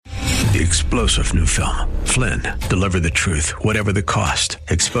The explosive new film, Flynn, deliver the truth, whatever the cost,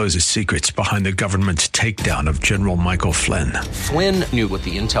 exposes secrets behind the government's takedown of General Michael Flynn. Flynn knew what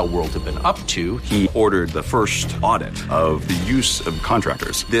the intel world had been up to. He ordered the first audit of the use of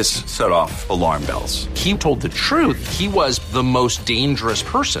contractors. This set off alarm bells. He told the truth. He was the most dangerous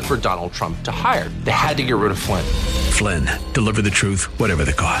person for Donald Trump to hire. They had to get rid of Flynn. Flynn, deliver the truth, whatever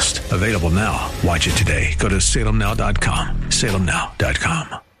the cost. Available now. Watch it today. Go to salemnow.com.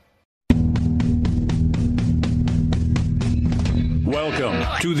 salemnow.com. Welcome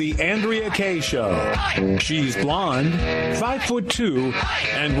to the Andrea Kaye Show. She's blonde, 5'2",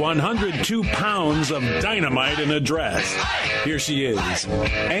 and 102 pounds of dynamite in a dress. Here she is,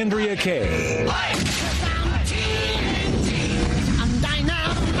 Andrea Kaye. I'm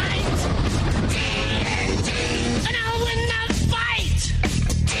dynamite, and I'll win that fight.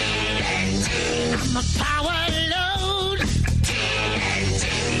 I'm a power load.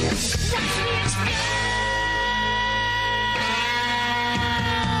 Watch me explode.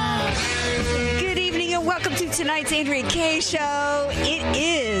 Good evening and welcome to tonight's Andrea Kaye Show. It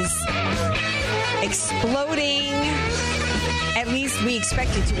is exploding. At least we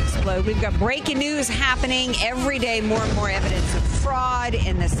expect it to explode. We've got breaking news happening every day, more and more evidence of fraud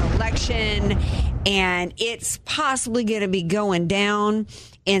in this election, and it's possibly going to be going down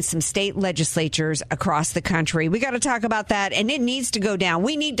in some state legislatures across the country. We got to talk about that, and it needs to go down.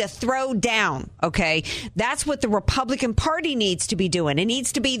 We need to throw down, okay? That's what the Republican Party needs to be doing. It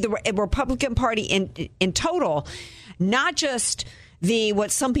needs to be the Republican Party in total, not just what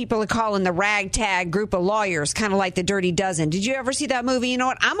some people are calling the ragtag group of lawyers, kind of like the Dirty Dozen. Did you ever see that movie? You know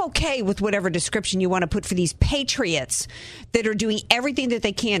what? I'm okay with whatever description you want to put for these patriots that are doing everything that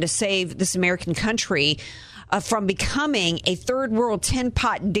they can to save this American country from becoming a third world tin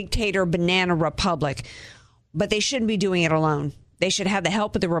pot dictator banana republic. But they shouldn't be doing it alone. They should have the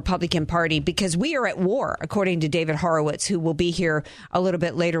help of the Republican Party because we are at war, according to David Horowitz, who will be here a little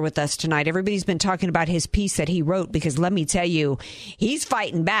bit later with us tonight. Everybody's been talking about his piece that he wrote because let me tell you, he's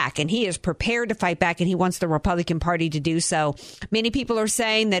fighting back and he is prepared to fight back and he wants the Republican Party to do so. Many people are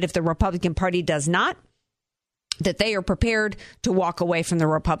saying that if the Republican Party does not, that they are prepared to walk away from the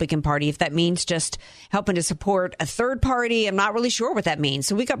Republican Party. If that means just helping to support a third party, I'm not really sure what that means.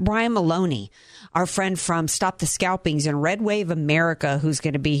 So we got Brian Maloney, our friend from Stop the Scalpings and Red Wave America, who's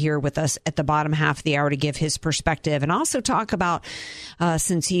going to be here with us at the bottom half of the hour to give his perspective and also talk about,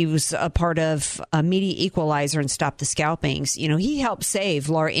 since he was a part of Media Equalizer and Stop the Scalpings, you know, he helped save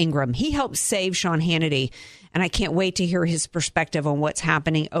Laura Ingraham. He helped save Sean Hannity. And I can't wait to hear his perspective on what's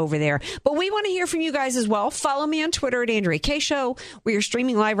happening over there. But we want to hear from you guys as well. Follow me on Twitter at Andrea Kaye Show. We are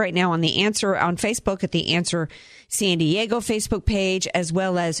streaming live right now on The Answer on Facebook at The Answer San Diego Facebook page, as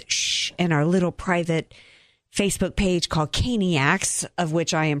well as in our little private Facebook page called Kayeniacs, of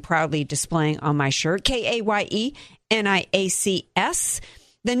which I am proudly displaying on my shirt. KAYENIACS.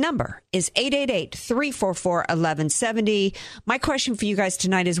 The number is 888-344-1170. My question for you guys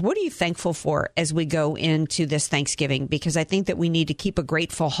tonight is, what are you thankful for as we go into this Thanksgiving? Because I think that we need to keep a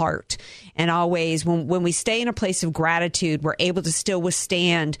grateful heart. And always, when we stay in a place of gratitude, we're able to still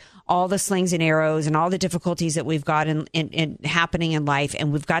withstand all the slings and arrows and all the difficulties that we've got in happening in life.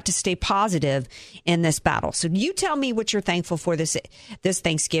 And we've got to stay positive in this battle. So you tell me what you're thankful for this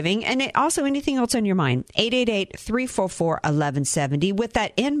Thanksgiving, and also anything else on your mind. 888-344-1170. With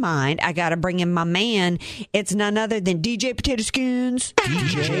that in mind, I got to bring in my man. It's none other than DJ Potato Skins.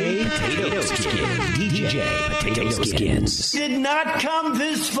 DJ Potato Skins. DJ Potato Skins. Did not come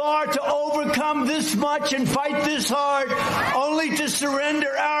this far to overcome this much and fight this hard, only to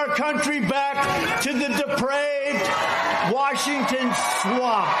surrender our country back to the depraved Washington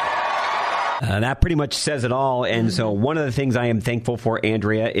swamp. That pretty much says it all. And so one of the things I am thankful for,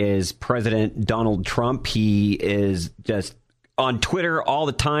 Andrea, is President Donald Trump. He is just on Twitter all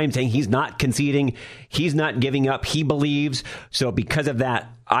the time saying he's not conceding, he's not giving up, he believes. So because of that,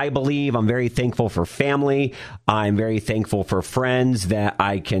 I believe. I'm very thankful for family. I'm very thankful for friends that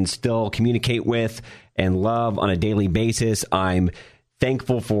I can still communicate with and love on a daily basis. I'm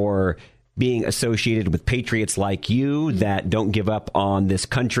thankful for being associated with patriots like you that don't give up on this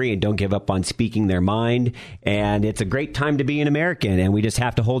country and don't give up on speaking their mind. And it's a great time to be an American. And we just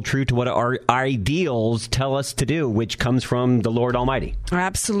have to hold true to what our ideals tell us to do, which comes from the Lord Almighty.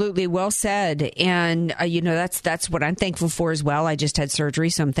 Absolutely. Well said. And, that's what I'm thankful for as well. I just had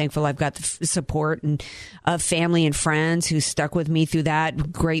surgery, so I'm thankful I've got the support and of family and friends who stuck with me through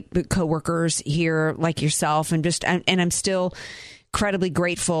that. Great coworkers here like yourself. And I'm still incredibly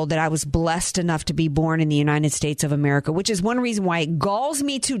grateful that I was blessed enough to be born in the United States of America, which is one reason why it galls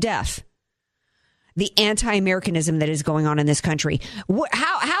me to death the anti-Americanism that is going on in this country.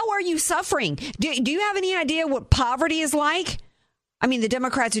 How are you suffering? Do you have any idea what poverty is like? I mean, the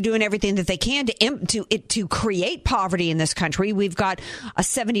Democrats are doing everything that they can to create poverty in this country. We've got a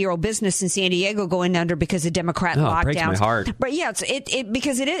 70-year-old business in San Diego going under because of Democrat lockdowns. It breaks my heart. But yeah,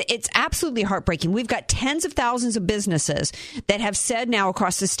 it's absolutely heartbreaking. We've got tens of thousands of businesses that have said now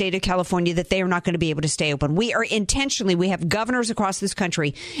across the state of California that they are not going to be able to stay open. We have governors across this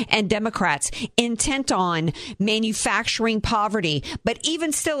country and Democrats intent on manufacturing poverty. But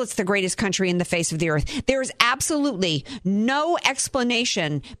even still, it's the greatest country in the face of the earth. There is absolutely no explanation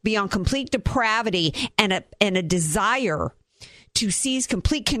beyond complete depravity and a desire to seize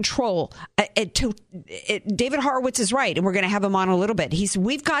complete control. David Horowitz is right, and we're going to have him on a little bit.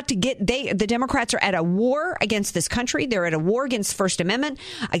 We've got to the Democrats are at a war against this country. They're at a war against First Amendment,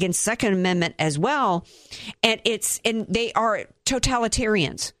 against Second Amendment as well, and they are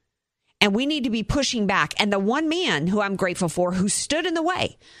totalitarians. And we need to be pushing back. And the one man who I'm grateful for, who stood in the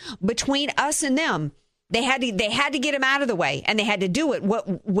way between us and them, They had to get him out of the way, and they had to do it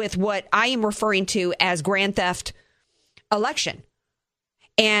with what I am referring to as grand theft election.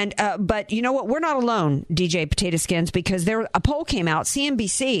 And but you know what? We're not alone, DJ Potato Skins, because a poll came out.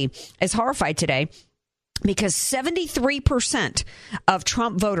 CNBC is horrified today because 73% of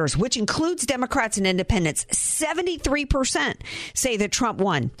Trump voters, which includes Democrats and independents, 73% say that Trump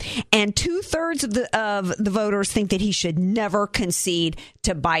won. And 2/3 of the voters think that he should never concede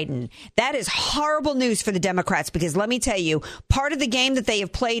to Biden. That is horrible news for the Democrats, because let me tell you, part of the game that they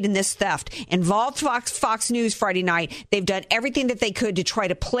have played in this theft involved Fox News Friday night. They've done everything that they could to try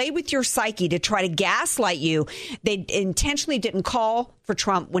to play with your psyche, to try to gaslight you. They intentionally didn't call for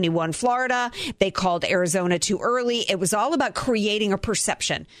Trump when he won Florida. They called Arizona too early. It was all about creating a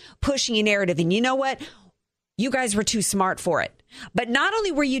perception, pushing a narrative. And you know what? You guys were too smart for it. But not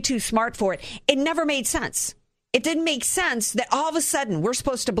only were you too smart for it, it never made sense. It didn't make sense that all of a sudden we're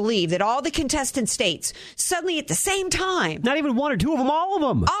supposed to believe that all the contestant states suddenly at the same time, not even one or two of them, all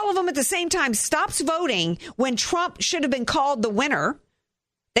of them at the same time stops voting when Trump should have been called the winner.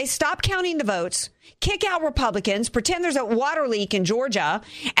 They stop counting the votes, kick out Republicans, pretend there's a water leak in Georgia,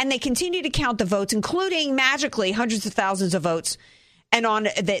 and they continue to count the votes, including magically hundreds of thousands of votes and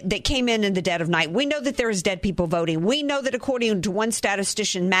that came in the dead of night. We know that there is dead people voting. We know that, according to one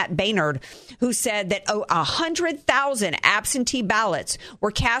statistician, Matt Baynard, who said that 100,000 absentee ballots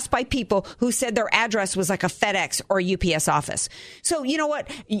were cast by people who said their address was like a FedEx or a UPS office. So you know what?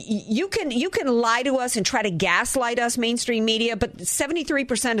 You can lie to us and try to gaslight us, mainstream media, but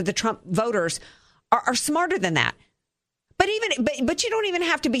 73% of the Trump voters are smarter than that. But you don't even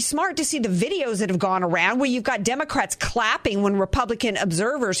have to be smart to see the videos that have gone around where you've got Democrats clapping when Republican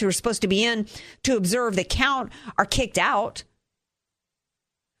observers who are supposed to be in to observe the count are kicked out.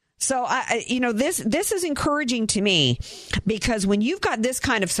 So, this is encouraging to me, because when you've got this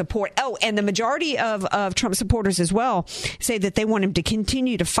kind of support, and the majority of Trump supporters as well say that they want him to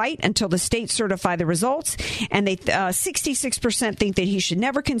continue to fight until the states certify the results. And 66% think that he should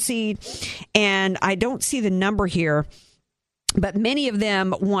never concede. And I don't see the number here, but many of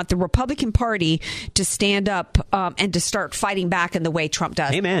them want the Republican Party to stand up and to start fighting back in the way Trump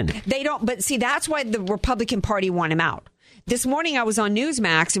does. Amen. They don't. But see, that's why the Republican Party want him out. This morning I was on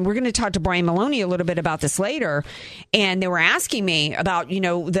Newsmax, and we're going to talk to Brian Maloney a little bit about this later. And they were asking me about,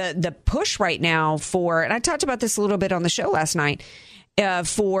 the push right now for, and I talked about this a little bit on the show last night,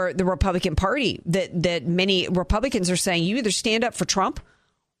 for the Republican Party, that many Republicans are saying, you either stand up for Trump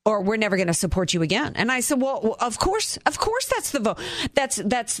or we're never going to support you again. And I said, well, of course, that's the vote. That's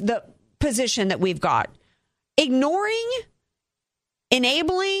the position that we've got. Ignoring,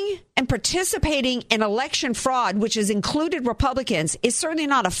 enabling, and participating in election fraud, which has included Republicans, is certainly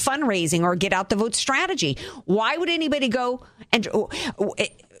not a fundraising or get out the vote strategy. Why would anybody go and...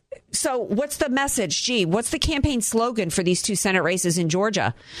 So what's the message? What's the campaign slogan for these two Senate races in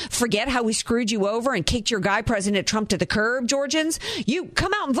Georgia? Forget how we screwed you over and kicked your guy, President Trump, to the curb, Georgians. You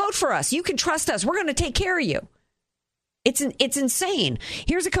come out and vote for us. You can trust us. We're going to take care of you. It's insane.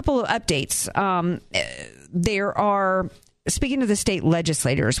 Here's a couple of updates. There are, speaking of the state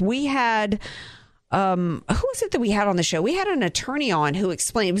legislators, we had... who was it that we had on the show? We had an attorney on who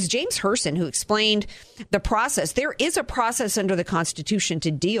explained, it was James Herson, who explained the process. There is a process under the Constitution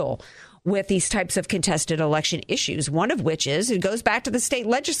to deal with these types of contested election issues, one of which is, it goes back to the state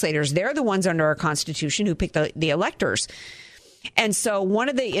legislators. They're the ones under our Constitution who pick the electors. And so one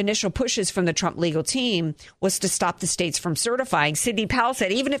of the initial pushes from the Trump legal team was to stop the states from certifying. Sidney Powell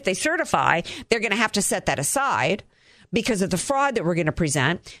said, even if they certify, they're going to have to set that aside because of the fraud that we're going to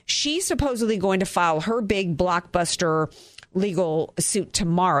present. She's supposedly going to file her big blockbuster legal suit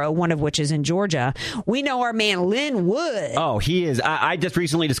tomorrow, one of which is in Georgia. We know our man Lynn Wood. Oh, he is. I just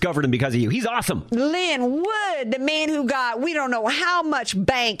recently discovered him because of you. He's awesome. Lynn Wood, the man who got, we don't know how much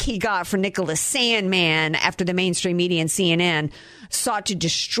bank he got for Nicholas Sandmann after the mainstream media and CNN sought to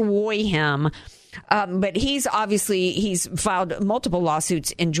destroy him. But he's filed multiple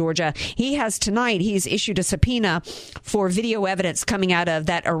lawsuits in Georgia. He's issued a subpoena for video evidence coming out of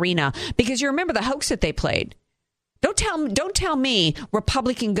that arena, because you remember the hoax that they played. Don't tell me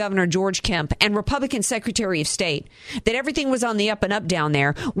Republican Governor George Kemp and Republican Secretary of State that everything was on the up and up down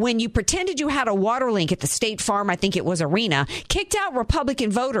there when you pretended you had a water link at the State Farm, I think it was arena, kicked out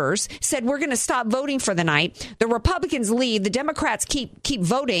Republican voters, said we're going to stop voting for the night. The Republicans leave. The Democrats keep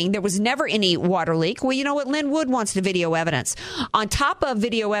voting. There was never any water leak. Well, you know what? Lynn Wood wants the video evidence. On top of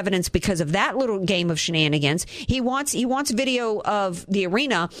video evidence, because of that little game of shenanigans, he wants video of the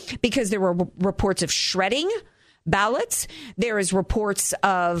arena because there were reports of shredding ballots. There is reports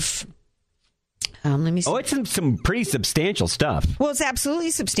of let me see. Oh, it's some pretty substantial stuff. Well, it's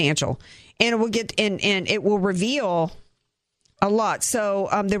absolutely substantial, and it will and it will reveal a lot. So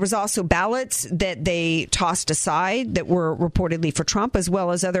there was also ballots that they tossed aside that were reportedly for Trump, as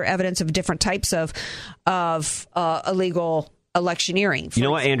well as other evidence of different types of illegal electioneering. You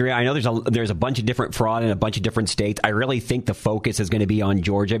know what, Andrea? I know there's a bunch of different fraud in a bunch of different states. I really think the focus is going to be on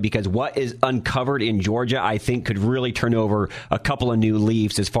Georgia, because what is uncovered in Georgia, I think, could really turn over a couple of new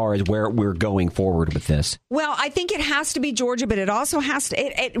leaves as far as where we're going forward with this. Well, I think it has to be Georgia, but it also has to.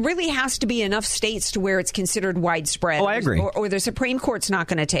 It really has to be enough states to where it's considered widespread. Oh, I agree. Or the Supreme Court's not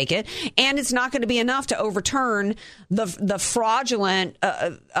going to take it, and it's not going to be enough to overturn the fraudulent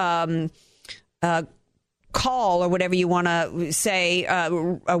call, or whatever you want to say,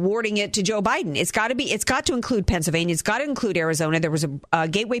 awarding it to Joe Biden. It's got to include Pennsylvania. It's got to include Arizona. There was a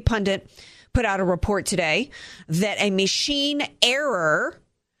Gateway pundit put out a report today that a machine error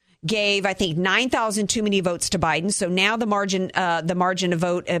gave, I think, 9,000 too many votes to Biden. So now the margin of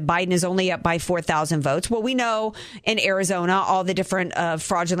vote, Biden is only up by 4,000 votes. Well, we know in Arizona all the different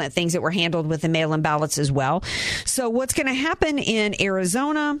fraudulent things that were handled with the mail-in ballots as well. So what's going to happen in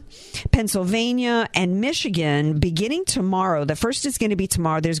Arizona, Pennsylvania, and Michigan beginning tomorrow? The first is going to be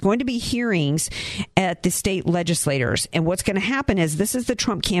tomorrow. There's going to be hearings at the state legislators. And what's going to happen is, this is the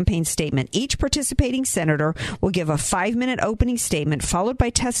Trump campaign statement. Each participating senator will give a 5-minute opening statement, followed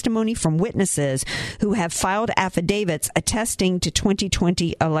by testimony from witnesses who have filed affidavits attesting to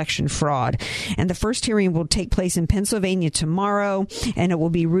 2020 election fraud. And the first hearing will take place in Pennsylvania tomorrow, and it will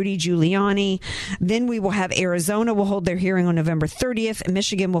be Rudy Giuliani. Then we will have Arizona will hold their hearing on November 30th, and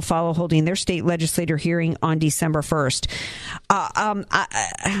Michigan will follow, holding their state legislator hearing on December 1st.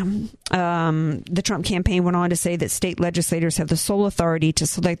 The Trump campaign went on to say that state legislators have the sole authority to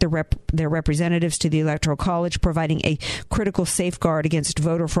select their representatives to the Electoral College, providing a critical safeguard against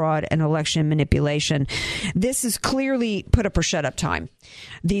voter fraud and election manipulation. This is clearly put up or shut up time.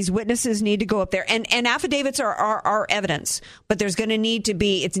 These witnesses need to go up there, and affidavits are evidence, but there's going to need to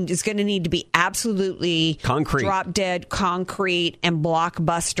be it's going to need to be absolutely concrete, drop dead, concrete, and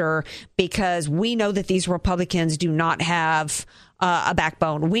blockbuster, because we know that these Republicans do not have a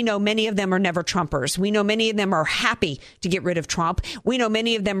backbone. We know many of them are never Trumpers. We know many of them are happy to get rid of Trump. We know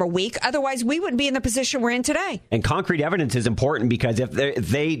many of them are weak. Otherwise, we wouldn't be in the position we're in today. And concrete evidence is important, because if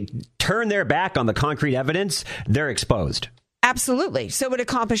they turn their back on the concrete evidence, they're exposed. Absolutely. So it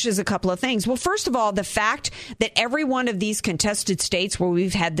accomplishes a couple of things. Well, first of all, the fact that every one of these contested states where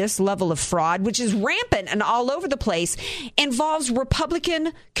we've had this level of fraud, which is rampant and all over the place, involves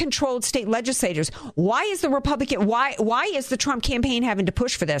Republican-controlled state legislators. Why is the Trump campaign having to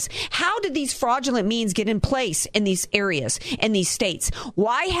push for this? How did these fraudulent means get in place in these areas, in these states?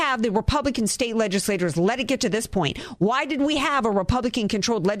 Why have the Republican state legislators let it get to this point? Why did we have a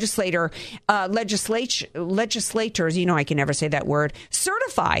Republican-controlled legislators, you know, I can never say that word,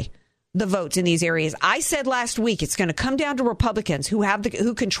 certify the votes in these areas? I said last week it's going to come down to Republicans who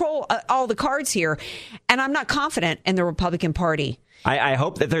control all the cards here, and I'm not confident in the Republican Party. I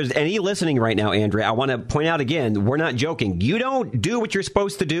hope that there's any listening right now, Andrea. I want to point out again, we're not joking. You don't do what you're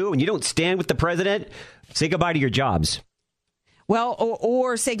supposed to do, and you don't stand with the president. Say goodbye to your jobs. Well,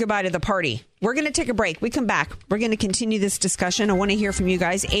 or say goodbye to the party. We're going to take a break. We come back. We're going to continue this discussion. I want to hear from you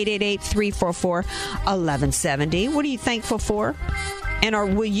guys. 888-344-1170. What are you thankful for?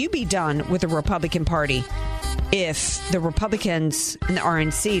 And will you be done with the Republican Party if the Republicans and the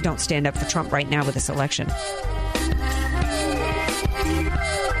RNC don't stand up for Trump right now with this election?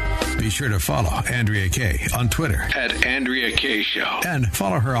 Be sure to follow Andrea Kaye on Twitter @AndreaKayeShow. and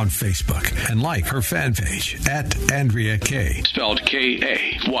follow her on Facebook and like her fan page @AndreaKaye. Spelled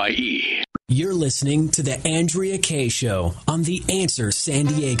Kaye. You're listening to The Andrea Kaye Show on The Answer San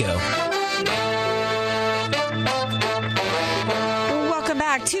Diego. Welcome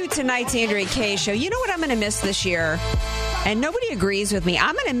back to tonight's Andrea Kaye Show. You know what I'm going to miss this year? And nobody agrees with me.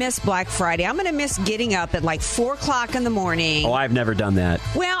 I'm going to miss Black Friday. I'm going to miss getting up at like 4 o'clock in the morning. Oh, I've never done that.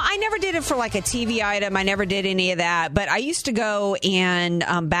 Well, I never did it for like a TV item. I never did any of that. But I used to go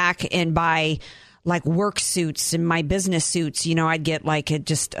and back and buy like work suits and my business suits. You know, I'd get like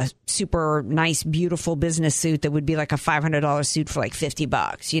just a super nice, beautiful business suit that would be like a $500 suit for like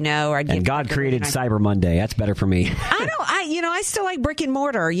 $50, you know. Or I'd and God created Cyber Monday. That's better for me. I still like brick and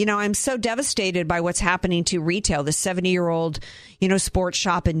mortar. You know, I'm so devastated by what's happening to retail. The 70-year-old, sports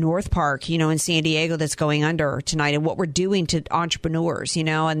shop in North Park, in San Diego that's going under tonight, and what we're doing to entrepreneurs,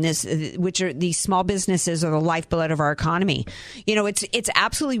 and which are these small businesses are the lifeblood of our economy. It's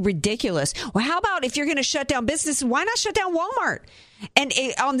absolutely ridiculous. Well, how about if you're going to shut down businesses, why not shut down Walmart? And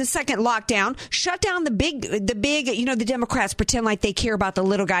on the second lockdown, shut down the big, the Democrats pretend like they care about the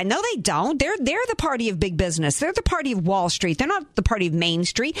little guy. No, they don't. They're the party of big business. They're the party of Wall Street. They're not the party of Main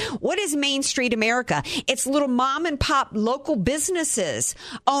Street. What is Main Street America? It's little mom and pop local businesses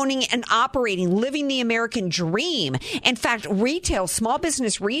owning and operating, living the American dream. In fact, retail, small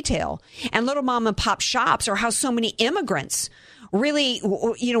business retail and little mom and pop shops are how so many immigrants really,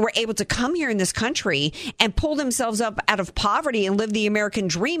 were able to come here in this country and pull themselves up out of poverty and live the American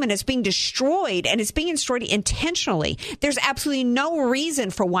dream. And it's being destroyed, and it's being destroyed intentionally. There's absolutely no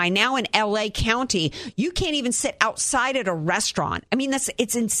reason for why now in LA County, you can't even sit outside at a restaurant. I mean,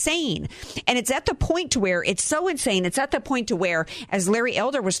 it's insane. And it's at the point to where it's so insane. It's at the point to where, as Larry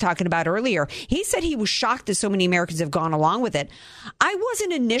Elder was talking about earlier, he said he was shocked that so many Americans have gone along with it. I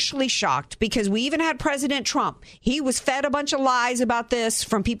wasn't initially shocked because we even had President Trump. He was fed a bunch of lies about this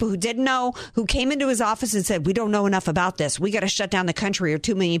from people who didn't know, who came into his office and said, we don't know enough about this. We got to shut down the country or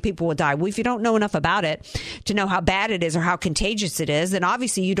 2 million people will die. Well, if you don't know enough about it to know how bad it is or how contagious it is, then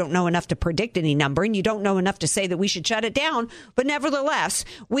obviously you don't know enough to predict any number, and you don't know enough to say that we should shut it down. But nevertheless,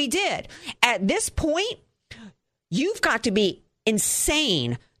 we did. At this point, you've got to be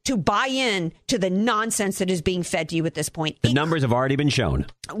insane to buy in to the nonsense that is being fed to you at this point. The numbers have already been shown.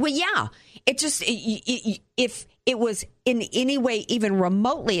 Well, yeah. It just, if it was in any way even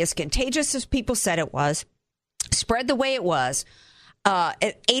remotely as contagious as people said it was, spread the way it was,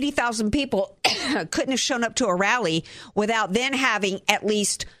 80,000 people couldn't have shown up to a rally without then having at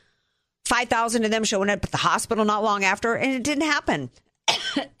least 5,000 of them showing up at the hospital not long after, and it didn't happen.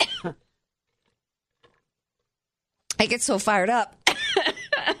 I get so fired up.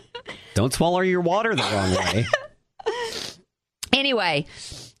 Don't swallow your water the wrong way. Anyway,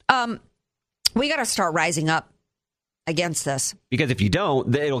 we got to start rising up against this. Because if you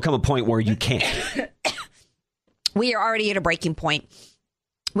don't, it'll come a point where you can't. We are already at a breaking point.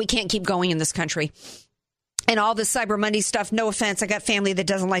 We can't keep going in this country. And all this Cyber Monday stuff, no offense, I got family that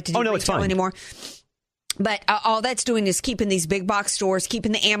doesn't like to do retail anymore. But all that's doing is keeping these big box stores,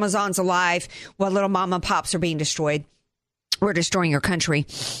 keeping the Amazons alive while little mom and pops are being destroyed. We're destroying our country.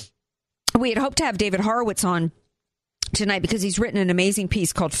 We had hoped to have David Horowitz on tonight because he's written an amazing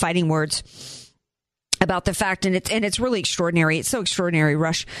piece called Fighting Words about the fact, and it's really extraordinary. It's so extraordinary.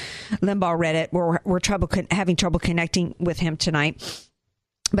 Rush Limbaugh read it. We're having trouble connecting with him tonight.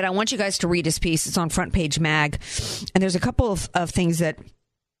 But I want you guys to read his piece. It's on Front Page Mag. And there's a couple of things that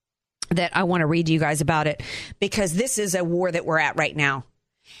I want to read to you guys about it, because this is a war that we're at right now.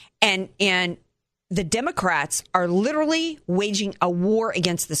 And the Democrats are literally waging a war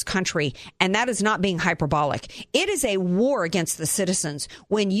against this country, and that is not being hyperbolic. It is a war against the citizens.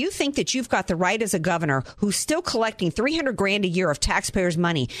 When you think that you've got the right as a governor who's still collecting $300,000 a year of taxpayers'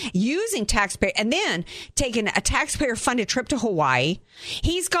 money, using taxpayer, and then taking a taxpayer-funded trip to Hawaii,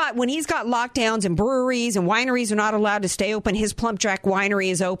 when he's got lockdowns and breweries and wineries are not allowed to stay open, his Plum Jack winery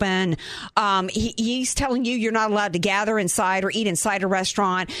is open. He's telling you you're not allowed to gather inside or eat inside a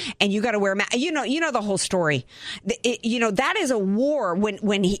restaurant, and you got to wear a mask. You know the whole story. That is a war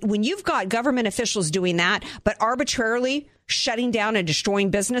when you've got government officials doing that, but arbitrarily shutting down and destroying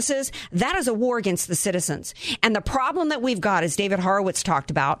businesses. That is a war against the citizens. And the problem that we've got, as David Horowitz talked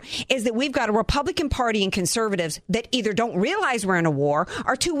about, is that we've got a Republican Party and conservatives that either don't realize we're in a war,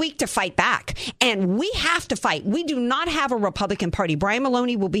 are too weak to fight back. And we have to fight. We do not have a Republican Party. Brian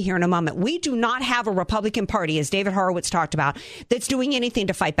Maloney will be here in a moment. We do not have a Republican Party, as David Horowitz talked about, that's doing anything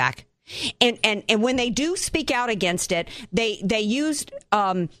to fight back. And when they do speak out against it, they used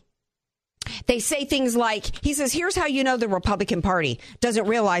They say things like, he says, here's how you know the Republican Party doesn't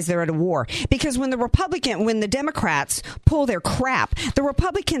realize they're at a war. Because when the Democrats pull their crap, the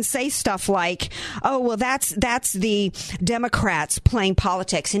Republicans say stuff like, oh, well, that's the Democrats playing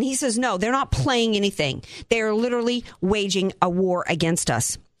politics. And he says, no, they're not playing anything. They are literally waging a war against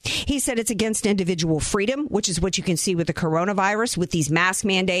us. He said it's against individual freedom, which is what you can see with the coronavirus, with these mask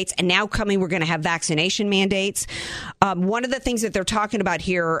mandates. And now we're going to have vaccination mandates. One of the things that they're talking about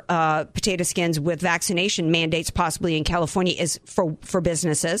here, potato skins, with vaccination mandates possibly in California is for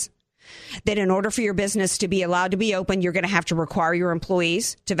businesses. That in order for your business to be allowed to be open, you're going to have to require your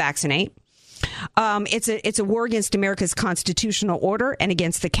employees to vaccinate. It's a war against America's constitutional order and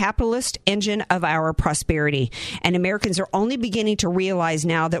against the capitalist engine of our prosperity. And Americans are only beginning to realize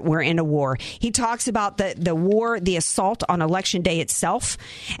now that we're in a war. He talks about the war, the assault on Election Day itself,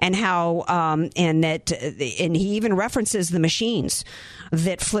 and how and he even references the machines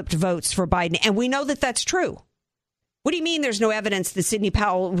that flipped votes for Biden. And we know that that's true. What do you mean there's no evidence that Sidney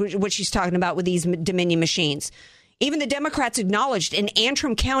Powell, what she's talking about with these Dominion machines? Even the Democrats acknowledged in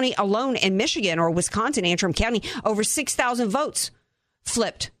Antrim County alone in Michigan, or Wisconsin, Antrim County, over 6,000 votes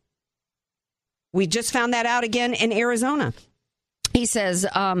flipped. We just found that out again in Arizona. He says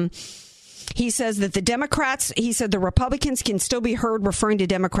that the Republicans can still be heard referring to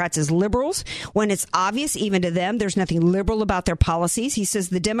Democrats as liberals when it's obvious, even to them, there's nothing liberal about their policies. He says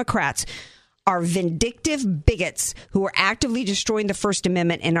the Democrats are vindictive bigots who are actively destroying the First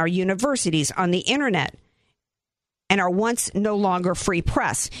Amendment in our universities, on the internet, and are once no longer free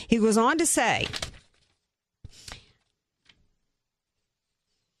press. He goes on to say,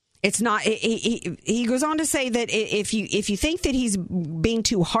 it's not. He goes on to say that if you think that he's being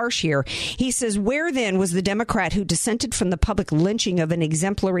too harsh here, he says, where then was the Democrat who dissented from the public lynching of an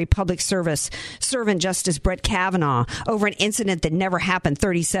exemplary public service servant, Justice Brett Kavanaugh, over an incident that never happened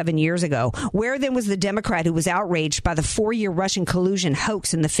 37 years ago? Where then was the Democrat who was outraged by the 4-year Russian collusion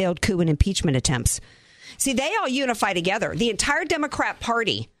hoax and the failed coup and impeachment attempts? See, they all unify together. The entire Democrat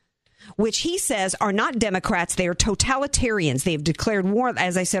Party, which he says are not Democrats, they are totalitarians. They have declared war,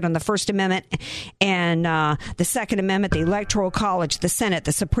 as I said, on the First Amendment and the Second Amendment, the Electoral College, the Senate,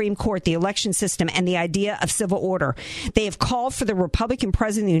 the Supreme Court, the election system, and the idea of civil order. They have called for the Republican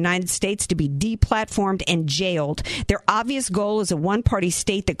president of the United States to be deplatformed and jailed. Their obvious goal is a one-party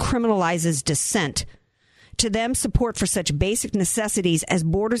state that criminalizes dissent. To them, support for such basic necessities as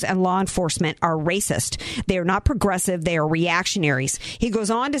borders and law enforcement are racist. They are not progressive. They are reactionaries. He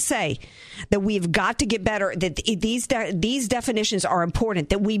goes on to say that we've got to get better, that these definitions are important,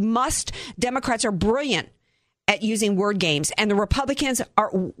 that Democrats are brilliant at using word games, and the Republicans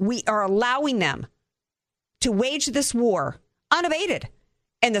we are allowing them to wage this war unabated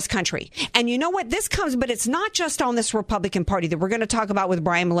in this country. And you know what? But it's not just on this Republican Party that we're going to talk about with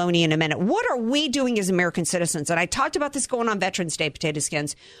Brian Maloney in a minute. What are we doing as American citizens? And I talked about this going on Veterans Day, Potato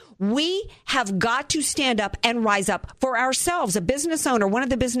Skins. We have got to stand up and rise up for ourselves. A business owner, one of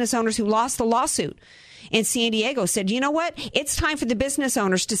the business owners who lost the lawsuit in San Diego, said, you know what? It's time for the business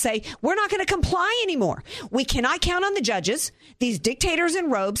owners to say, we're not going to comply anymore. We cannot count on the judges, these dictators in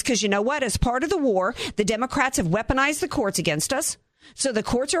robes, because you know what? As part of the war, the Democrats have weaponized the courts against us. So the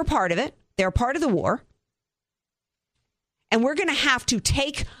courts are a part of it. They're a part of the war. And we're going to have to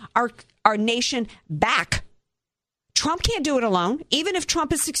take our nation back. Trump can't do it alone, even if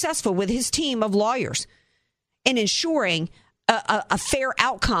Trump is successful with his team of lawyers in ensuring a fair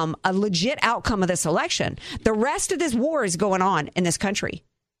outcome, a legit outcome of this election. The rest of this war is going on in this country.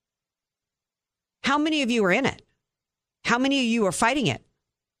 How many of you are in it? How many of you are fighting it?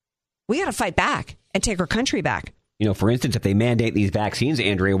 We got to fight back and take our country back. You know, for instance, if they mandate these vaccines,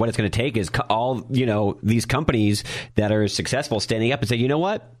 Andrea, what it's going to take is all, these companies that are successful standing up and say, you know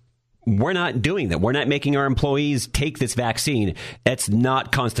what? We're not doing that. We're not making our employees take this vaccine. That's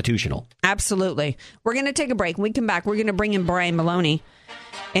not constitutional. Absolutely. We're going to take a break. When we come back, we're going to bring in Brian Maloney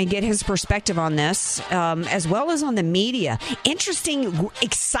and get his perspective on this, as well as on the media. Interesting,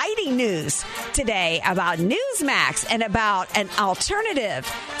 exciting news today about Newsmax and about an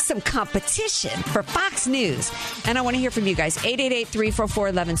alternative, some competition for Fox News. And I want to hear from you guys.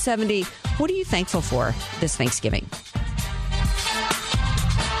 888-344-1170. What are you thankful for this Thanksgiving?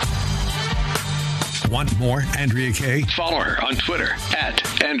 Want more Andrea Kaye? Follow her on Twitter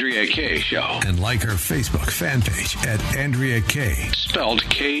 @AndreaKayeShow. And like her Facebook fan page @AndreaKaye. Spelled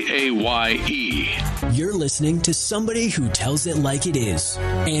Kaye. You're listening to somebody who tells it like it is.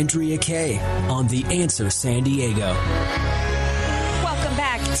 Andrea Kaye on The Answer San Diego. Welcome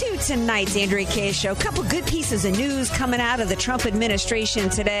back. to tonight's Andrea Kaye Show. A couple good pieces of news coming out of the Trump administration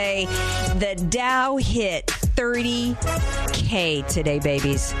today. The Dow hit 30K today,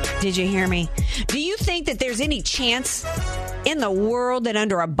 babies. Did you hear me? Do you think that there's any chance in the world that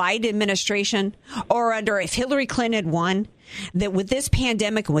under a Biden administration or under if Hillary Clinton had won, that with this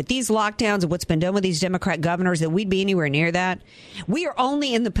pandemic and with these lockdowns and what's been done with these Democrat governors, that we'd be anywhere near that? We are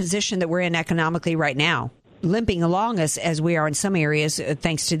only in the position that we're in economically right now, limping along as we are in some areas,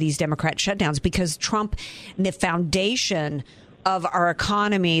 thanks to these Democrat shutdowns, because Trump, the foundation of our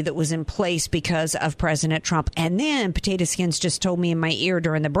economy that was in place because of President Trump. And then Potato Skins just told me in my ear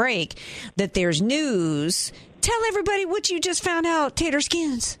during the break that there's news. Tell everybody what you just found out, Tater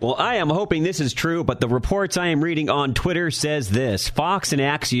Skins. Well, I am hoping this is true, but the reports I am reading on Twitter says this. Fox and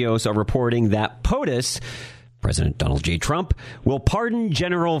Axios are reporting that POTUS, President Donald J. Trump, will pardon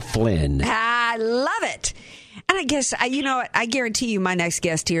General Flynn. I love it. And I guess, you know what, I guarantee you my next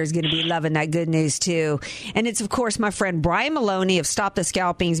guest here is going to be loving that good news, too. And it's, of course, my friend Brian Maloney of Stop the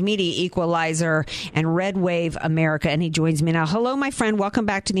Scalping's Media Equalizer and Red Wave America. And he joins me now. Hello, my friend. Welcome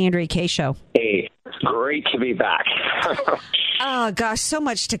back to the Andrea Kaye Show. Hey, great to be back. Oh, gosh, so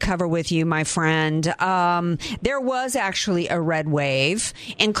much to cover with you, my friend. There was actually a red wave,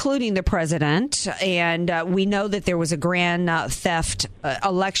 including the president, and we know that there was a grand theft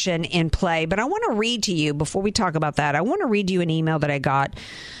election in play. But I want to read to you, before we talk about that, I want to read you an email that I got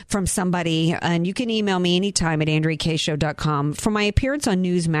from somebody, and you can email me anytime at AndreaKayeShow.com, from my appearance on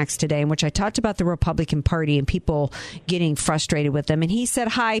Newsmax today, in which I talked about the Republican Party and people getting frustrated with them. And he said,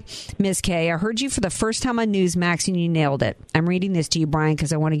 "Hi, Ms. Kaye, I heard you for the first time on Newsmax, and you nailed it. I'm reading this to you, Brian,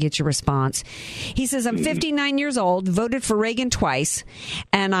 because I want to get your response." He says, "I'm 59 years old, voted for Reagan twice,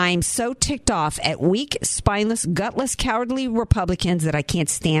 and I'm so ticked off at weak, spineless, gutless, cowardly Republicans that I can't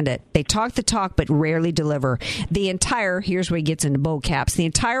stand it. They talk the talk, but rarely deliver. Here's where he gets into bold caps, the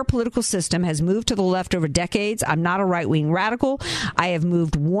entire political system has moved to the left over decades. I'm not a right-wing radical. I haven't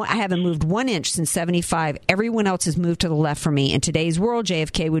moved 1 inch since 75. Everyone else has moved to the left for me. In today's world,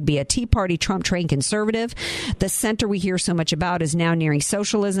 JFK would be a Tea Party, Trump-trained conservative. The center we hear so much about is now nearing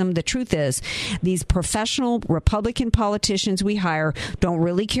socialism. The truth is, these professional Republican politicians we hire don't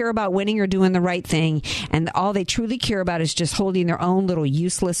really care about winning or doing the right thing, and all they truly care about is just holding their own little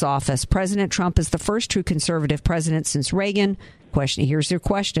useless office. President Trump is the first true conservative president since Reagan." Here's your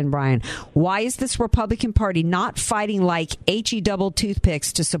question, Brian. "Why is this Republican Party not fighting like HE double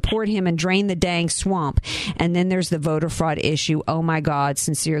toothpicks to support him and drain the dang swamp?" And then there's the voter fraud issue. Oh, my God.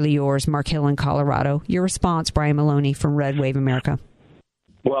 Sincerely yours, Mark Hill in Colorado. Your response, Brian Maloney from Red Wave America.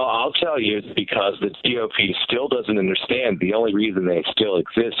 Well, I'll tell you, it's because the GOP still doesn't understand the only reason they still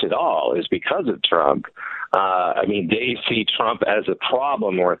exist at all is because of Trump. They see Trump as a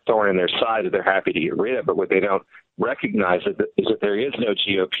problem or a thorn in their side that they're happy to get rid of, but what they don't recognize is that there is no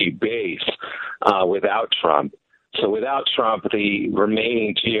GOP base without Trump. So without Trump, the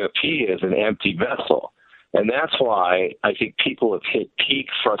remaining GOP is an empty vessel. And that's why I think people have hit peak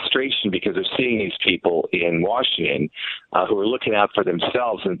frustration because they're seeing these people in Washington who are looking out for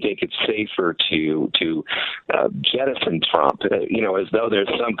themselves and think it's safer to jettison Trump, as though there's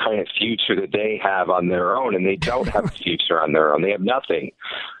some kind of future that they have on their own, and they don't have a future on their own. They have nothing.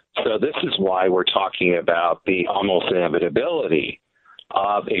 So this is why we're talking about the almost inevitability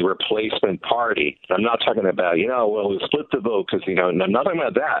of a replacement party. I'm not talking about, we'll split the vote because, I'm not talking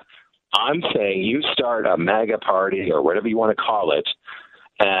about that. I'm saying you start a MAGA party or whatever you want to call it,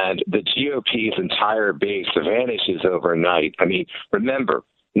 and the GOP's entire base vanishes overnight. Remember,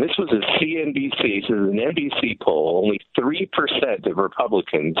 this was a CNBC, this is an NBC poll. Only 3% of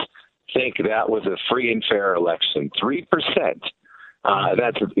Republicans think that was a free and fair election. 3%.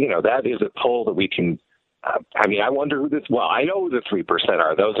 That is a poll that we can. I wonder who this. Well, I know who the 3%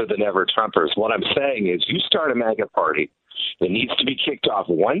 are. Those are the never Trumpers. What I'm saying is, you start a MAGA party. It needs to be kicked off.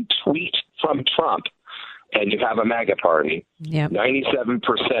 One tweet from Trump, and you have a MAGA party. Yep.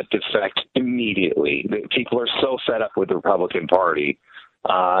 97% defect immediately. People are so fed up with the Republican Party.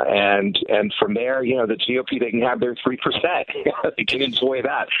 And from there, the GOP, they can have their 3%. They can enjoy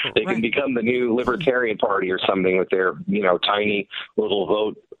that. They can become the new Libertarian Party or something with their, tiny little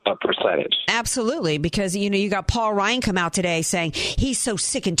vote percentage. Absolutely, because you got Paul Ryan come out today saying he's so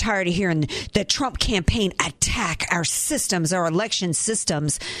sick and tired of hearing the Trump campaign attack our systems, our election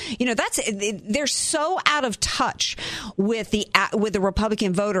systems. They're so out of touch with the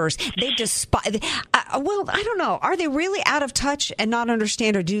Republican voters. They despise. I don't know. Are they really out of touch and not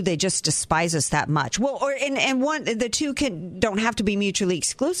understand, or do they just despise us that much? Well, the two don't have to be mutually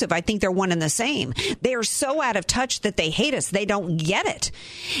exclusive. I think they're one and the same. They are so out of touch that they hate us. They don't get it.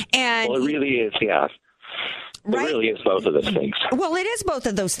 And well, it really is, yeah. Right? It really is both of those things. Well, it is both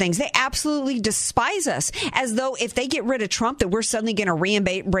of those things. They absolutely despise us, as though if they get rid of Trump, that we're suddenly going to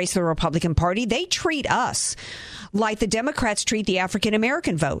re-embrace the Republican Party. They treat us like the Democrats treat the African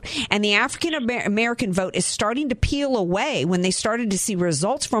American vote. And the African American vote is starting to peel away when they started to see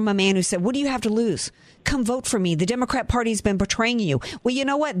results from a man who said, what do you have to lose? Come vote for me. The Democrat Party's been betraying you. Well, you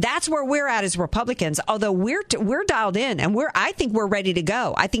know what? That's where we're at as Republicans. Although we're dialed in, and I think we're ready to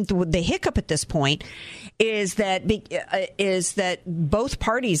go. I think the hiccup at this point is that both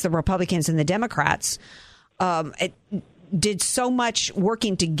parties, the Republicans and the Democrats, did so much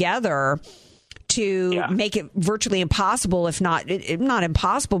working together to make it virtually impossible, if not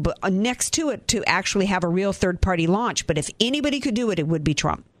impossible, but next to it, to actually have a real third party launch. But if anybody could do it, it would be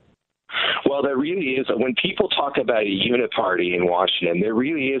Trump. Well, there really is. When people talk about a uniparty in Washington, there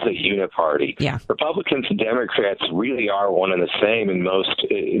really is a uniparty. Yeah. Republicans and Democrats really are one and the same in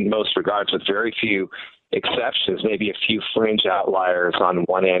most regards, with very few exceptions, maybe a few fringe outliers on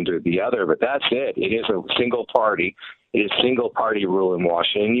one end or the other, but that's it. It is a single party. It is single party rule in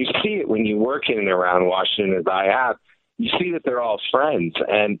Washington. You see it when you work in and around Washington, as I have. You see that they're all friends.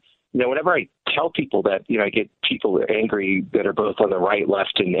 And whenever I tell people that, I get people angry that are both on the right,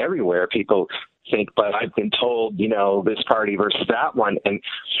 left, and everywhere. People think, but I've been told, this party versus that one. And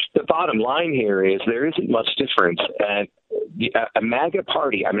the bottom line here is there isn't much difference. And a MAGA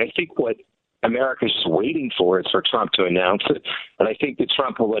party, I think what America's just waiting for is for Trump to announce it. And I think that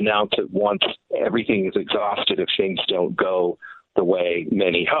Trump will announce it once everything is exhausted if things don't go the way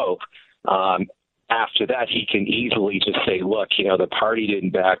many hope. After that, he can easily just say, look, the party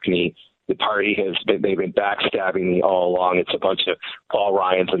didn't back me. The party they've been backstabbing me all along. It's a bunch of Paul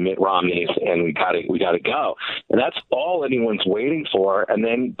Ryans and Mitt Romneys, and we got to go. And that's all anyone's waiting for. And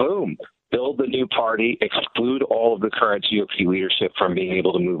then, boom, build the new party, exclude all of the current GOP leadership from being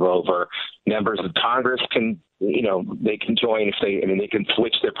able to move over. Members of Congress can, they can join if they can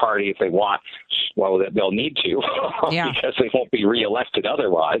switch their party if they want. Well, they'll need to because they won't be reelected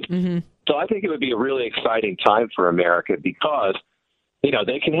otherwise. Mm-hmm. So I think it would be a really exciting time for America because,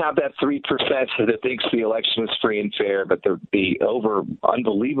 they can have that 3% that thinks the election was free and fair, but the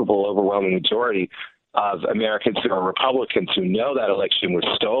unbelievable overwhelming majority of Americans who are Republicans who know that election was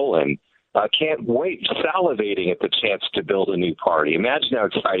stolen can't wait, salivating at the chance to build a new party. Imagine how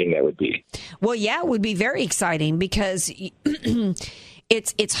exciting that would be. Well, yeah, it would be very exciting because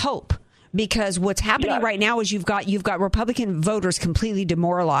it's hope. Because what's happening right now is you've got Republican voters completely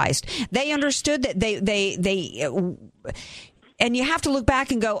demoralized. They understood that they and you have to look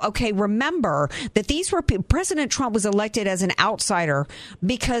back and go, okay, remember that President Trump was elected as an outsider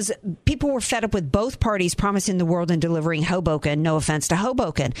because people were fed up with both parties promising the world and delivering Hoboken. No offense to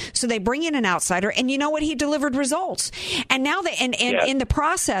Hoboken. So they bring in an outsider, and you know what? He delivered results. And now in the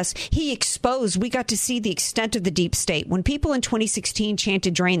process, he exposed. We got to see the extent of the deep state. When people in 2016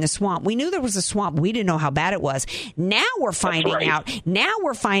 chanted "Drain the swamp," we knew there was a swamp. We didn't know how bad it was. Now we're finding out. Now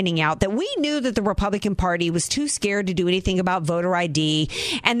we're finding out that we knew that the Republican Party was too scared to do anything about voter ID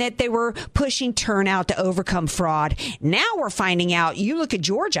and that they were pushing turnout to overcome fraud. Now we're finding out, you look at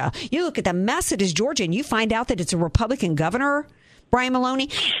Georgia, you look at the mess that is Georgia, and you find out that it's a Republican governor, Brian Maloney.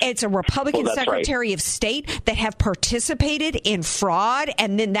 It's a Republican Secretary of State that have participated in fraud.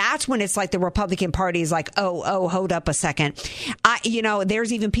 And then that's when it's like the Republican Party is like, oh, hold up a second.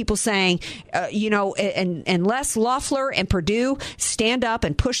 There's even people saying, unless Loeffler and Perdue stand up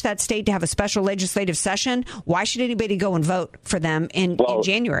and push that state to have a special legislative session, why should anybody go and vote for them in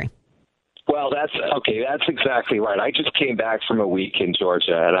January? Well, that's exactly right. I just came back from a week in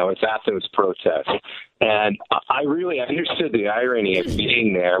Georgia, and I was at those protests. And I really understood the irony of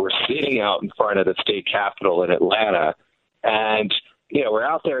being there. We're sitting out in front of the state capitol in Atlanta, and we're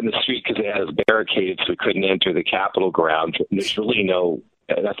out there in the street because they had us barricaded so we couldn't enter the Capitol grounds. There's really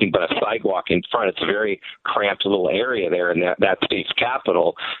nothing but a sidewalk in front. It's a very cramped little area there in that state's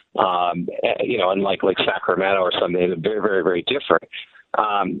capital, unlike like Sacramento or something. It's very, very, very different.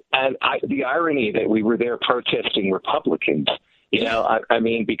 The irony that we were there protesting Republicans,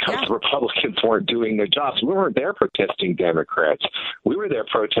 because Republicans weren't doing their jobs. We weren't there protesting Democrats. We were there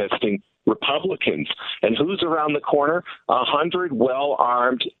protesting Republicans. And who's around the corner? 100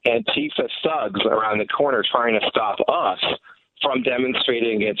 well-armed Antifa thugs around the corner trying to stop us from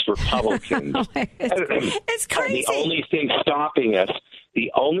demonstrating against Republicans. It's crazy. And the only thing stopping us,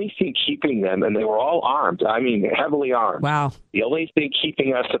 the only thing keeping them, and they were all armed, heavily armed. Wow. The only thing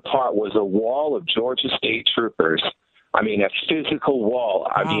keeping us apart was a wall of Georgia state troopers. A physical wall.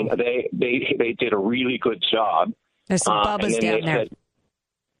 Wow. They did a really good job. There's some bubbas down there.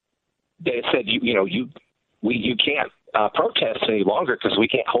 They said, you can't. protest any longer because we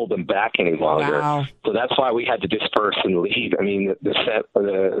can't hold them back any longer. Wow. So that's why we had to disperse and leave. I mean,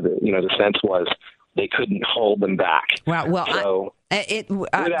 the sense was they couldn't hold them back. Wow. Well, so we'd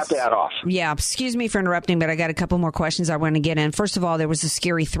have to add off. Yeah. Excuse me for interrupting, but I got a couple more questions I want to get in. First of all, there was a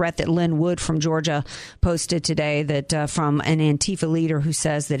scary threat that Lynn Wood from Georgia posted today that from an Antifa leader who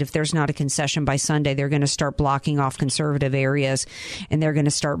says that if there's not a concession by Sunday, they're going to start blocking off conservative areas and they're going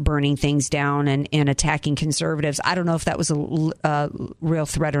to start burning things down and attacking conservatives. I don't know if that was a real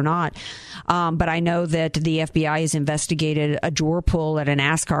threat or not, but I know that the FBI has investigated a drawer pull at a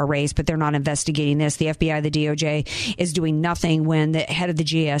NASCAR race, but they're not investigating this. The FBI, the DOJ is doing nothing when the head of the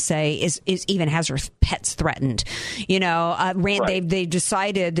GSA is even has her pets threatened. You know, they've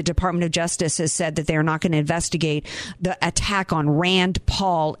decided, the Department of Justice has said that they're not going to investigate the attack on Rand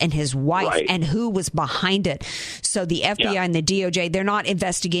Paul and his wife and who was behind it. So the FBI and the DOJ, they're not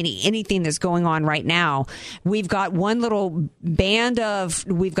investigating anything that's going on right now. We've got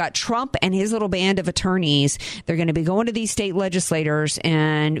we've got Trump and his little band of attorneys. They're going to be going to these state legislators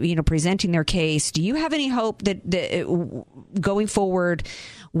and, you know, presenting their case. Do you have any hope that going forward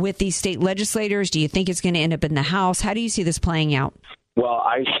with these state legislators? Do you think it's going to end up in the House? How do you see this playing out? Well,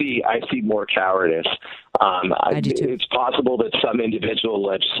 I see more cowardice. I do too. It's possible that some individual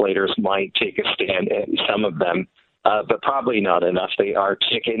legislators might take a stand, some of them, but probably not enough. They are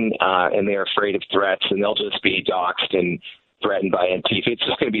chicken and they're afraid of threats, and they'll just be doxxed and threatened by Antifa. It's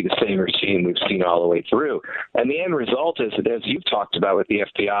just going to be the same routine we've seen all the way through. And the end result is that, as you've talked about with the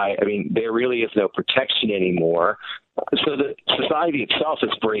FBI, I mean, there really is no protection anymore. So the society itself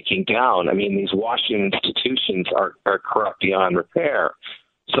is breaking down. I mean, these Washington institutions are corrupt beyond repair.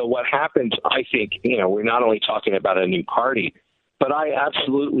 So what happens, I think, you know, we're not only talking about a new party, but I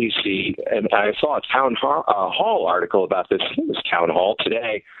absolutely see, and I saw a town hall article about this town hall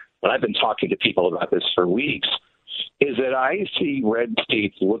today, and I've been talking to people about this for weeks, is that I see red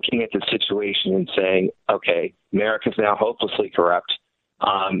states looking at the situation and saying, okay, America's now hopelessly corrupt.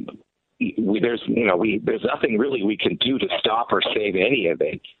 There's nothing really we can do to stop or save any of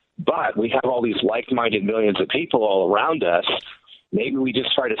it. But we have all these like-minded millions of people all around us. Maybe we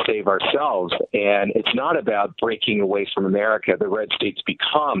just try to save ourselves. And it's not about breaking away from America. The red states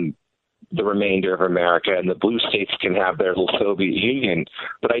become the remainder of America, and the blue states can have their little Soviet Union.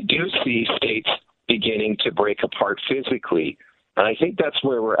 But I do see states beginning to break apart physically. And I think that's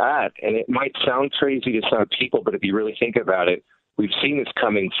where we're at. And it might sound crazy to some people, but if you really think about it, we've seen this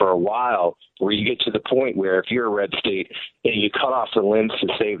coming for a while, where you get to the point where if you're a red state and you cut off the limbs to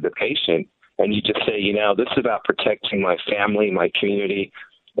save the patient, and you just say, you know, this is about protecting my family, my community,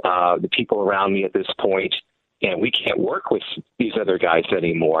 the people around me at this point, and we can't work with these other guys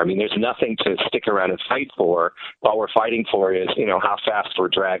anymore. I mean, there's nothing to stick around and fight for. All we're fighting for is, you know, how fast we're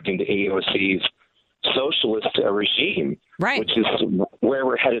dragged into AOC's socialist regime, right, which is where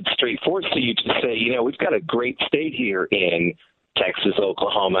we're headed straight forward. So you just say, you know, we've got a great state here in Texas,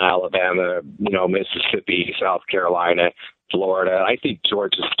 Oklahoma, Alabama, you know, Mississippi, South Carolina, Florida. I think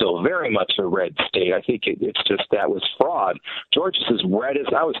Georgia's still very much a red state. I think it's just that was fraud. Georgia's as red as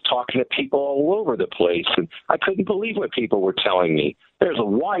I was talking to people all over the place, and I couldn't believe what people were telling me. There's a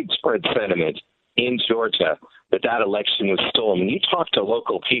widespread sentiment in Georgia that election was stolen. When you talk to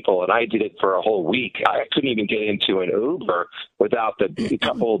local people, and I did it for a whole week, I couldn't even get into an Uber without the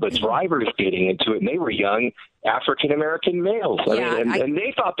couple of the drivers getting into it, and they were young African-American males. And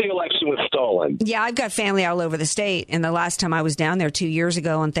they thought the election was stolen. Yeah, I've got family all over the state, and the last time I was down there 2 years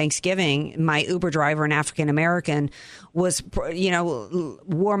ago on Thanksgiving, my Uber driver, an African-American, was, you know,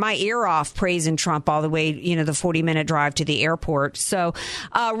 wore my ear off praising Trump all the way, you know, the 40-minute drive to the airport. So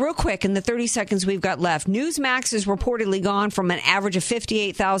real quick, in the 30 seconds we've got left, Newsmax is reportedly gone from an average of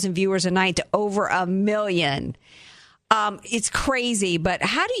 58,000 viewers a night to over 1 million. It's crazy, but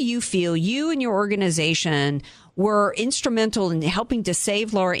how do you feel? You and your organization were instrumental in helping to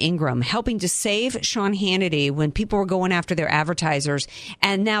save Laura Ingraham, helping to save Sean Hannity when people were going after their advertisers,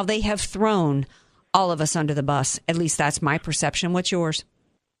 and now they have thrown all of us under the bus. At least that's my perception. What's yours?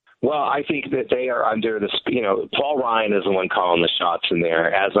 Well, I think that they are under the, you know, Paul Ryan is the one calling the shots in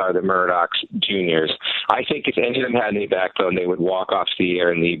there, as are the Murdochs Juniors. I think if any of them had any backbone, they would walk off the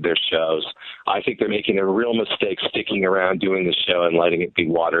air and leave their shows. I think they're making a real mistake sticking around doing the show and letting it be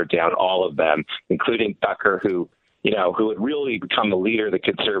watered down, all of them, including Tucker, who had really become a leader of the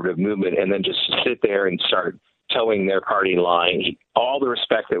conservative movement, and then just sit there and start towing their party line. All the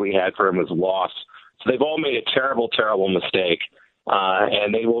respect that we had for him was lost. So they've all made a terrible, terrible mistake.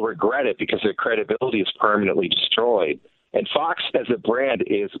 And they will regret it because their credibility is permanently destroyed. And Fox as a brand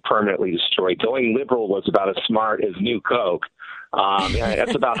is permanently destroyed. Going liberal was about as smart as New Coke.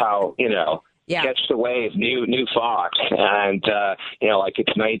 That's about how, you know, catch the wave, new Fox, and like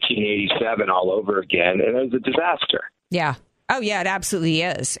it's 1987 all over again, and it was a disaster. Yeah. Oh, yeah, it absolutely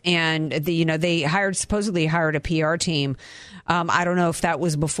is. And they supposedly hired a PR team. I don't know if that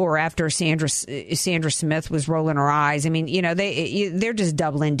was before or after Sandra Smith was rolling her eyes. I mean, they're just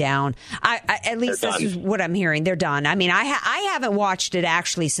doubling down. At least this is what I'm hearing. They're done. I mean, I haven't watched it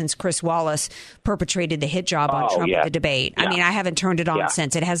actually since Chris Wallace perpetrated the hit job on Trump at the debate. Yeah. I mean, I haven't turned it on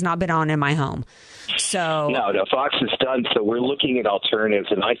since. It has not been on in my home. So no, Fox is done. So we're looking at alternatives,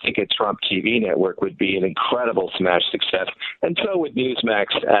 and I think a Trump TV network would be an incredible smash success. And so would Newsmax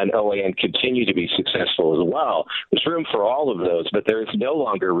and OAN continue to be successful as well. There's room for all of those, but there is no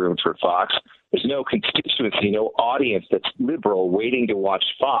longer room for Fox. There's no constituency, no audience that's liberal waiting to watch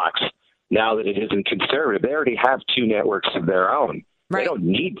Fox now that it isn't conservative. They already have two networks of their own. Right. They don't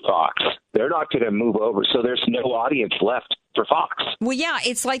need Fox. They're not going to move over, so there's no audience left for Fox. Well, yeah,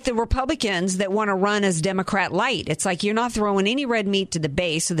 it's like the Republicans that want to run as Democrat light. It's like you're not throwing any red meat to the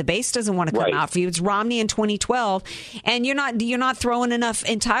base, so the base doesn't want to come out for you. It's Romney in 2012, and you're not throwing enough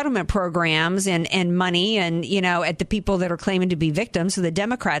entitlement programs and money and at the people that are claiming to be victims, so the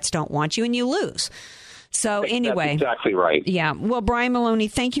Democrats don't want you, and you lose. So anyway, that's exactly right. Yeah. Well, Brian Maloney,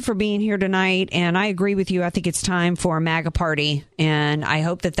 thank you for being here tonight. And I agree with you. I think it's time for a MAGA party. And I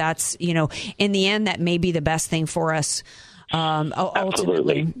hope that's, in the end, that may be the best thing for us.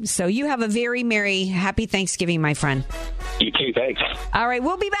 Ultimately. So you have a very merry, happy Thanksgiving, my friend. You too. Thanks. All right.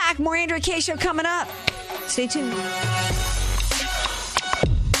 We'll be back. More Andrea Kaye Show coming up. Stay tuned.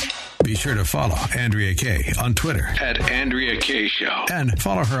 Be sure to follow Andrea Kaye on Twitter @AndreaKayeShow. And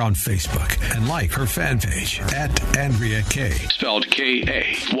follow her on Facebook and like her fan page @AndreaKaye. Spelled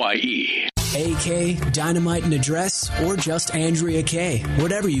Kaye. AK, Dynamite and Address, or just Andrea Kaye.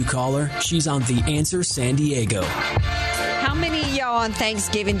 Whatever you call her, she's on The Answer San Diego. How many of y'all on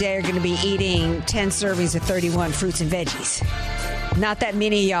Thanksgiving Day are going to be eating 10 servings of 31 fruits and veggies? Not that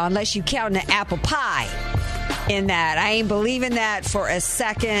many of y'all, unless you count an apple pie in that. I ain't believing that for a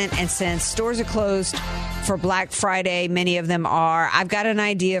second. And since stores are closed for Black Friday, many of them are, I've got an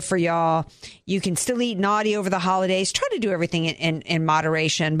idea for y'all. You can still eat naughty over the holidays. Try to do everything in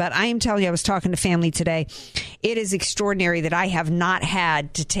moderation. But I am telling you, I was talking to family today. It is extraordinary that I have not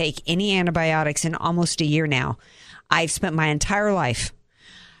had to take any antibiotics in almost a year now. I've spent my entire life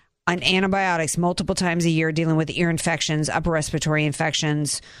on antibiotics multiple times a year dealing with ear infections, upper respiratory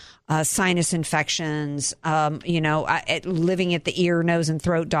infections, sinus infections, living at the ear, nose, and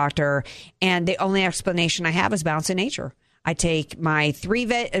throat doctor. And the only explanation I have is Balance of Nature. I take my three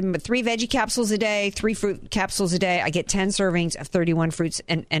veggie capsules a day, 3 fruit capsules a day. I get 10 servings of 31 fruits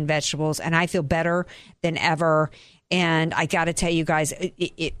and vegetables, and I feel better than ever. And I got to tell you guys,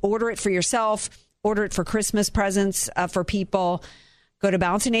 order it for yourself. Order it for Christmas presents for people. Go to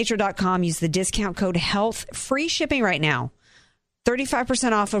balanceofnature.com. Use the discount code HEALTH. Free shipping right now.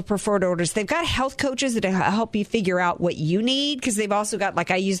 35% off of preferred orders. They've got health coaches that help you figure out what you need, because they've also got, like,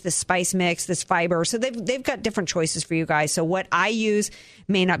 I use this spice mix, this fiber. So they've got different choices for you guys. So what I use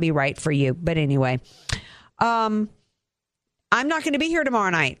may not be right for you. But anyway, I'm not going to be here tomorrow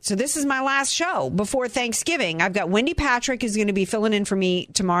night. So this is my last show before Thanksgiving. I've got Wendy Patrick is going to be filling in for me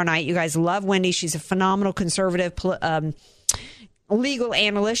tomorrow night. You guys love Wendy. She's a phenomenal conservative legal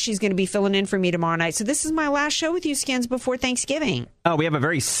analyst. She's going to be filling in for me tomorrow night. So this is my last show with you, Skins, before Thanksgiving. Oh, we have a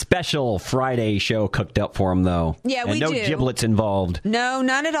very special Friday show cooked up for them, though. Yeah, we do. No giblets involved. No,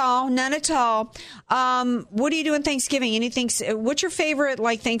 none at all. None at all. What are you doing Thanksgiving? Anything? What's your favorite,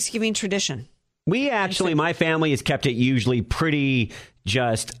 Thanksgiving tradition? We actually, my family has kept it usually pretty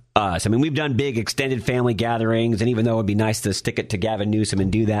just us. I mean, we've done big extended family gatherings, and even though it would be nice to stick it to Gavin Newsom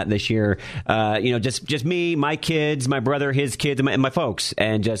and do that this year, just me, my kids, my brother, his kids, and my folks,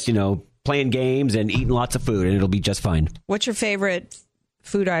 and just, playing games and eating lots of food, and it'll be just fine. What's your favorite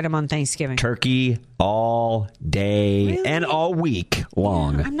food item on Thanksgiving? Turkey all day and all week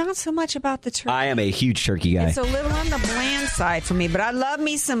long. Yeah, I'm not so much about the turkey. I am a huge turkey guy. It's a little on the bland side for me, but I love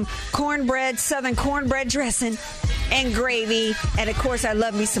me some cornbread, Southern cornbread dressing and gravy. And, of course, I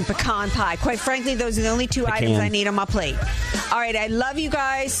love me some pecan pie. Quite frankly, those are the only two items I need on my plate. All right, I love you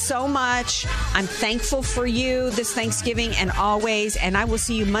guys so much. I'm thankful for you this Thanksgiving and always. And I will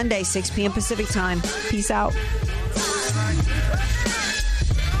see you Monday, 6 p.m. Pacific time. Peace out.